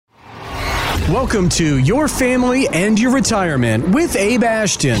Welcome to Your Family and Your Retirement with Abe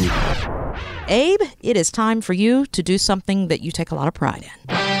Ashton. Abe, it is time for you to do something that you take a lot of pride in.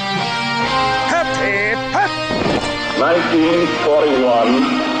 Happy. 1941, a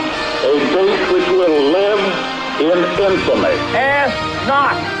date which will live in infamy. Ask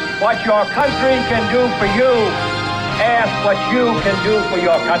not what your country can do for you. Ask what you can do for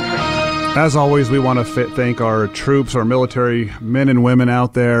your country. As always, we want to thank our troops, our military men and women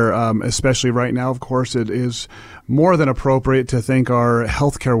out there, especially right now. Of course, it is more than appropriate to thank our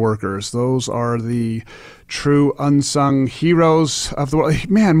healthcare workers. Those are the true unsung heroes of the world.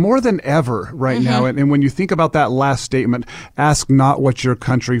 Man, more than ever right now. And when you think about that last statement, ask not what your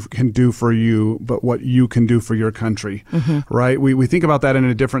country can do for you, but what you can do for your country, right? We think about that in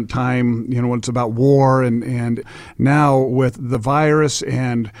a different time, when it's about war and now with the virus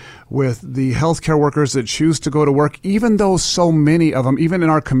and with the healthcare workers that choose to go to work, even though so many of them, even in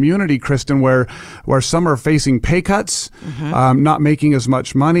our community, Kristen, where some are facing pay cuts, not making as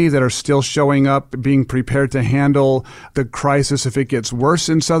much money, that are still showing up, being prepared to handle the crisis if it gets worse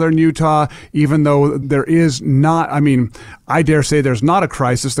in southern Utah, even though there is not, I dare say there's not a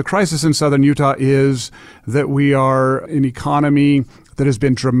crisis. The crisis in southern Utah is that we are an economy that has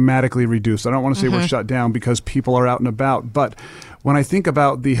been dramatically reduced. I don't want to say we're shut down because people are out and about, but when I think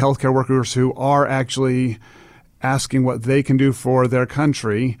about the healthcare workers who are actually asking what they can do for their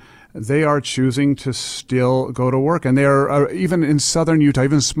country, they are choosing to still go to work. And they are, even in southern Utah,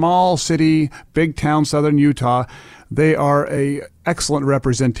 even small city, big town southern Utah, they are a excellent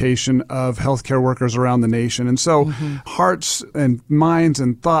representation of healthcare workers around the nation. And so hearts and minds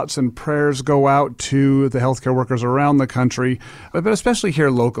and thoughts and prayers go out to the healthcare workers around the country, but especially here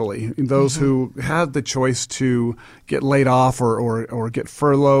locally, those who had the choice to get laid off or get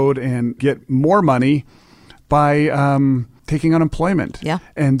furloughed and get more money by taking unemployment. Yeah.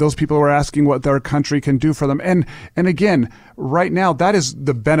 And those people are asking what their country can do for them. And again, right now, that is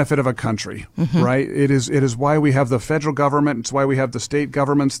the benefit of a country, right? It is why we have the federal government. It's why we have the state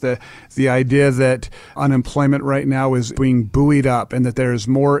governments. The idea that unemployment right now is being buoyed up and that there is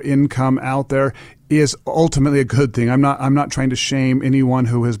more income out there is ultimately a good thing. I'm not trying to shame anyone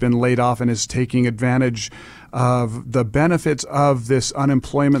who has been laid off and is taking advantage of the benefits of this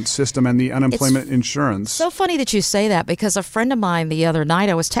unemployment system and the unemployment insurance. So funny that you say that, because a friend of mine the other night,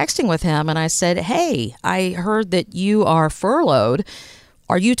 I was texting with him and I said, hey, I heard that you are furloughed.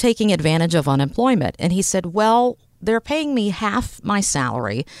 Are you taking advantage of unemployment? And he said, well, they're paying me half my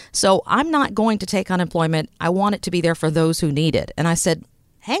salary, so I'm not going to take unemployment. I want it to be there for those who need it. And I said,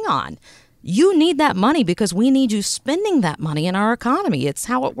 hang on. You need that money because we need you spending that money in our economy. It's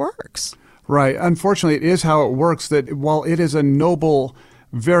how it works. Right. Unfortunately, it is how it works, that while it is a noble,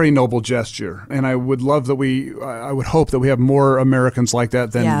 very noble gesture, and I would love that I would hope that we have more Americans like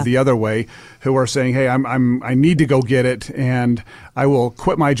that than the other way, who are saying, hey, I need to go get it, and I will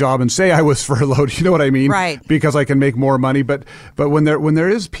quit my job and say I was furloughed. You know what I mean? Right. Because I can make more money. But when there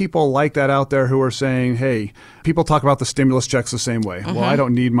is people like that out there who are saying, hey, people talk about the stimulus checks the same way. Well, I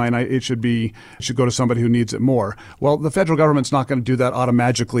don't need mine. It should go to somebody who needs it more. Well, the federal government's not going to do that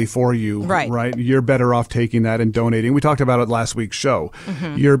automatically for you. Right. You're better off taking that and donating. We talked about it last week's show.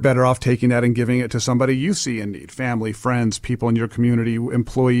 You're better off taking that and giving it to somebody you see in need, family, friends, people in your community,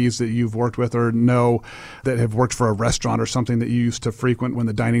 employees that you've worked with or know that have worked for a restaurant or something that you used to frequent when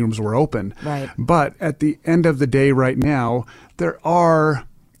the dining rooms were open. Right. But at the end of the day right now, there are,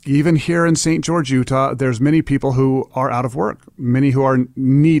 even here in St. George, Utah, there's many people who are out of work, many who are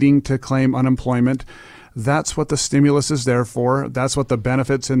needing to claim unemployment. That's what the stimulus is there for. That's what the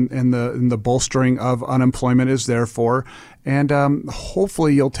benefits and the bolstering of unemployment is there for. And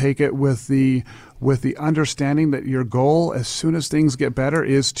hopefully you'll take it with the understanding that your goal, as soon as things get better,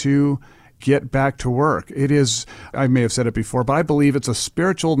 is to get back to work. It is, I may have said it before, but I believe it's a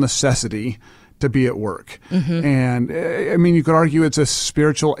spiritual necessity to be at work. And you could argue it's a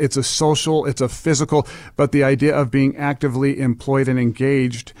spiritual, it's a social, it's a physical, but the idea of being actively employed and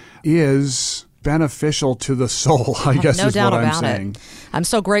engaged is beneficial to the soul, I guess no is doubt what I'm about saying. It. I'm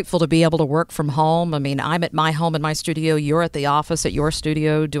so grateful to be able to work from home. I'm at my home in my studio. You're at the office at your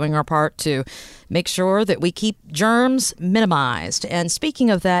studio, doing our part to make sure that we keep germs minimized. And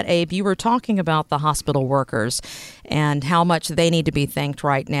speaking of that, Abe, you were talking about the hospital workers and how much they need to be thanked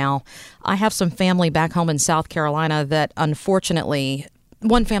right now. I have some family back home in South Carolina that, unfortunately,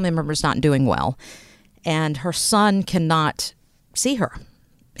 one family member is not doing well, and her son cannot see her.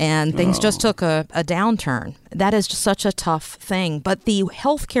 And things just took a downturn. That is just such a tough thing. But the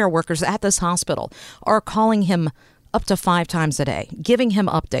healthcare workers at this hospital are calling him up to 5 times a day, giving him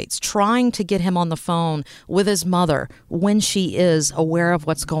updates, trying to get him on the phone with his mother when she is aware of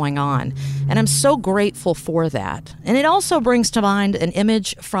what's going on. And I'm so grateful for that. And it also brings to mind an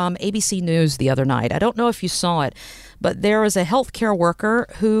image from ABC News the other night. I don't know if you saw it, but there is a healthcare worker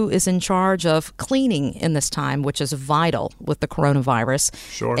who is in charge of cleaning in this time, which is vital with the coronavirus.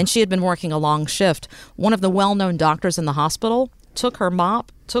 Sure. And she had been working a long shift. One of the well-known doctors in the hospital took her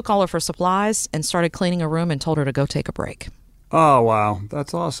mop, took all of her supplies, and started cleaning a room and told her to go take a break. Oh, wow.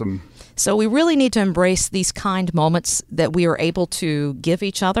 That's awesome. So we really need to embrace these kind moments that we are able to give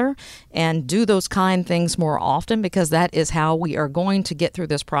each other and do those kind things more often, because that is how we are going to get through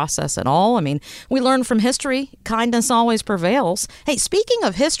this process at all. I mean, we learn from history. Kindness always prevails. Hey, speaking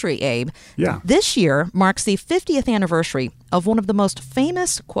of history, Abe, this year marks the 50th anniversary of one of the most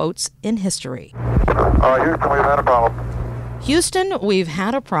famous quotes in history. Houston, we've had a problem. Houston, we've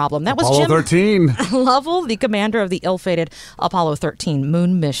had a problem. That was Apollo Jim 13. Lovell, the commander of the ill-fated Apollo 13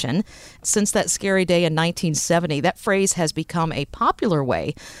 moon mission. Since that scary day in 1970, that phrase has become a popular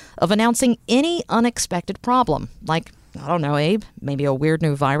way of announcing any unexpected problem. Like, I don't know, Abe, maybe a weird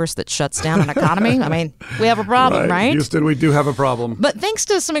new virus that shuts down an economy. I mean, we have a problem, right? Houston, we do have a problem. But thanks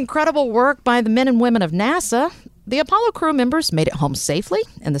to some incredible work by the men and women of NASA, the Apollo crew members made it home safely,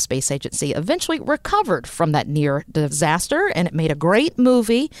 and the space agency eventually recovered from that near disaster, and it made a great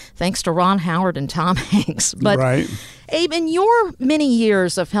movie thanks to Ron Howard and Tom Hanks. But right. Abe, in your many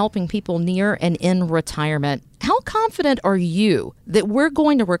years of helping people near and in retirement, how confident are you that we're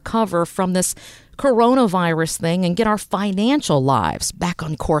going to recover from this coronavirus thing and get our financial lives back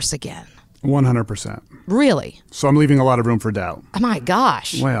on course again? 100%. Really? So I'm leaving a lot of room for doubt. Oh, my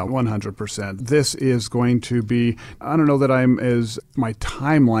gosh. Well, 100%. This is going to be, I don't know that my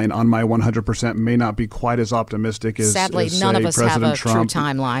timeline on my 100% may not be quite as optimistic as Sadly, as, none say, of us President have a Trump. true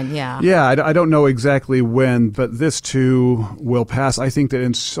timeline, yeah. Yeah, I don't know exactly when, but this too will pass. I think that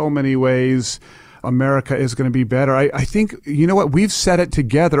in so many ways, America is going to be better. I think, you know what, we've said it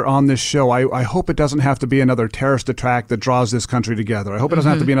together on this show. I hope it doesn't have to be another terrorist attack that draws this country together. I hope it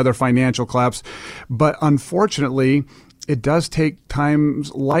doesn't have to be another financial collapse. But unfortunately, it does take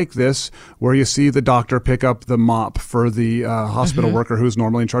times like this where you see the doctor pick up the mop for the hospital worker who's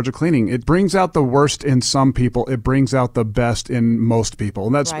normally in charge of cleaning. It brings out the worst in some people. It brings out the best in most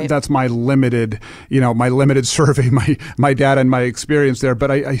people. And that's my limited, my limited survey, my data and my experience there.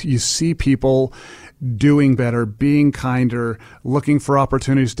 But you see people doing better, being kinder, looking for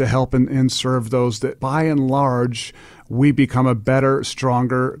opportunities to help and serve those that by and large we become a better,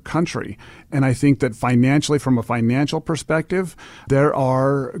 stronger country. And I think that financially, from a financial perspective, there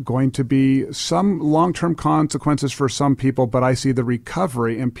are going to be some long-term consequences for some people, but I see the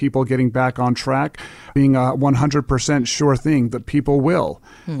recovery and people getting back on track being a 100% sure thing that people will.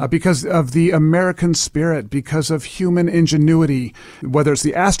 Because of the American spirit, because of human ingenuity, whether it's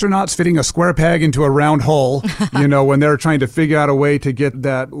the astronauts fitting a square peg into a round hole, when they're trying to figure out a way to get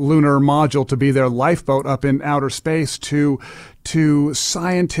that lunar module to be their lifeboat up in outer space, to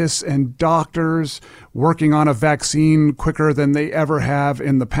scientists and doctors working on a vaccine quicker than they ever have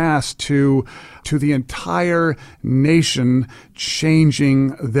in the past, to the entire nation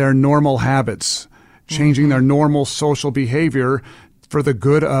changing their normal habits, changing their normal social behavior for the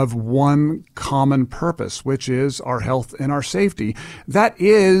good of one common purpose, which is our health and our safety. That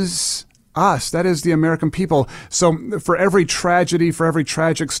is us. That is the American people. So for every tragedy, for every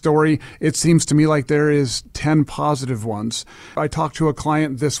tragic story, it seems to me like there is 10 positive ones. I talked to a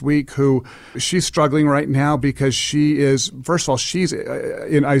client this week who she's struggling right now because she is, first of all,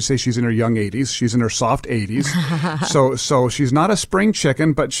 I'd say she's in her young 80s. She's in her soft 80s. So she's not a spring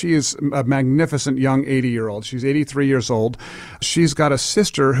chicken, but she is a magnificent young 80-year-old. She's 83 years old. She's got a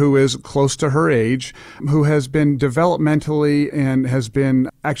sister who is close to her age, who has been developmentally and has been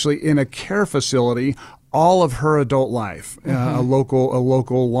actually in a care facility all of her adult life, a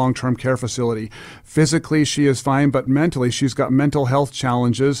local long-term care facility. Physically, she is fine, but mentally, she's got mental health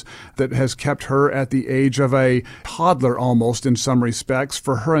challenges that has kept her at the age of a toddler almost in some respects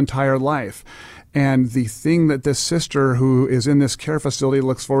for her entire life. And the thing that this sister who is in this care facility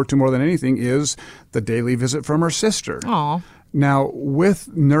looks forward to more than anything is the daily visit from her sister. Aww. Now, with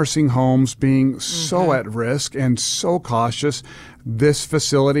nursing homes being so at risk and so cautious, this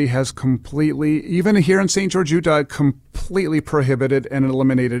facility has completely, even here in St. George, Utah, completely prohibited and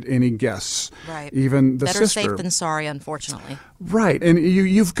eliminated any guests. Right. Even the Better sister. safe than sorry, unfortunately. Right. And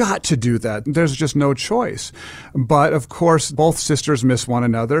you've got to do that. There's just no choice. But, of course, both sisters miss one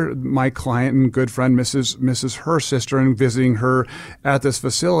another. My client and good friend misses her sister and visiting her at this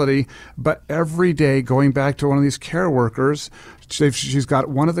facility. But every day, going back to one of these care workers, she's got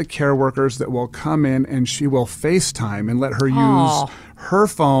one of the care workers that will come in and she will FaceTime and let her use her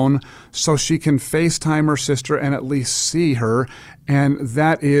phone so she can FaceTime her sister and at least see her. And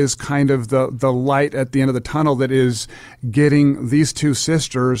that is kind of the light at the end of the tunnel that is getting these two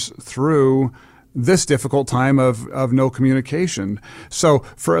sisters through this difficult time of no communication. So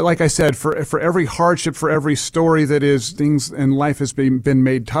for, like I said, for every hardship, for every story that is things in life has been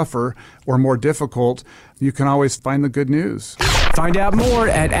made tougher or more difficult, you can always find the good news. Find out more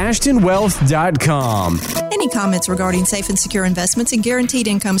at ashtonwealth.com. Any comments regarding safe and secure investments and guaranteed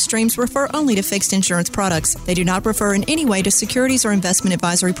income streams refer only to fixed insurance products. They do not refer in any way to securities or investment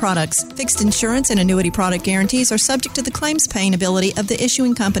advisory products. Fixed insurance and annuity product guarantees are subject to the claims paying ability of the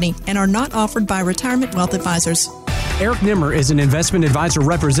issuing company and are not offered by Retirement Wealth Advisors. Eric Nimmer is an investment advisor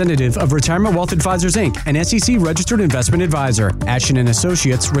representative of Retirement Wealth Advisors, Inc., an SEC-registered investment advisor. Ashton &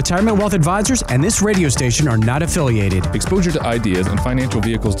 Associates, Retirement Wealth Advisors, and this radio station are not affiliated. Exposure to ideas and financial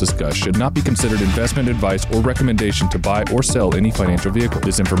vehicles discussed should not be considered investment advice or recommendation to buy or sell any financial vehicle.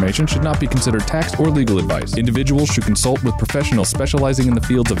 This information should not be considered tax or legal advice. Individuals should consult with professionals specializing in the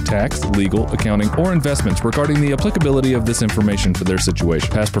fields of tax, legal, accounting, or investments regarding the applicability of this information for their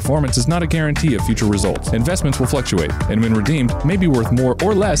situation. Past performance is not a guarantee of future results. Investments will fluctuate, and when redeemed, may be worth more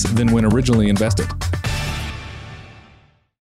or less than when originally invested.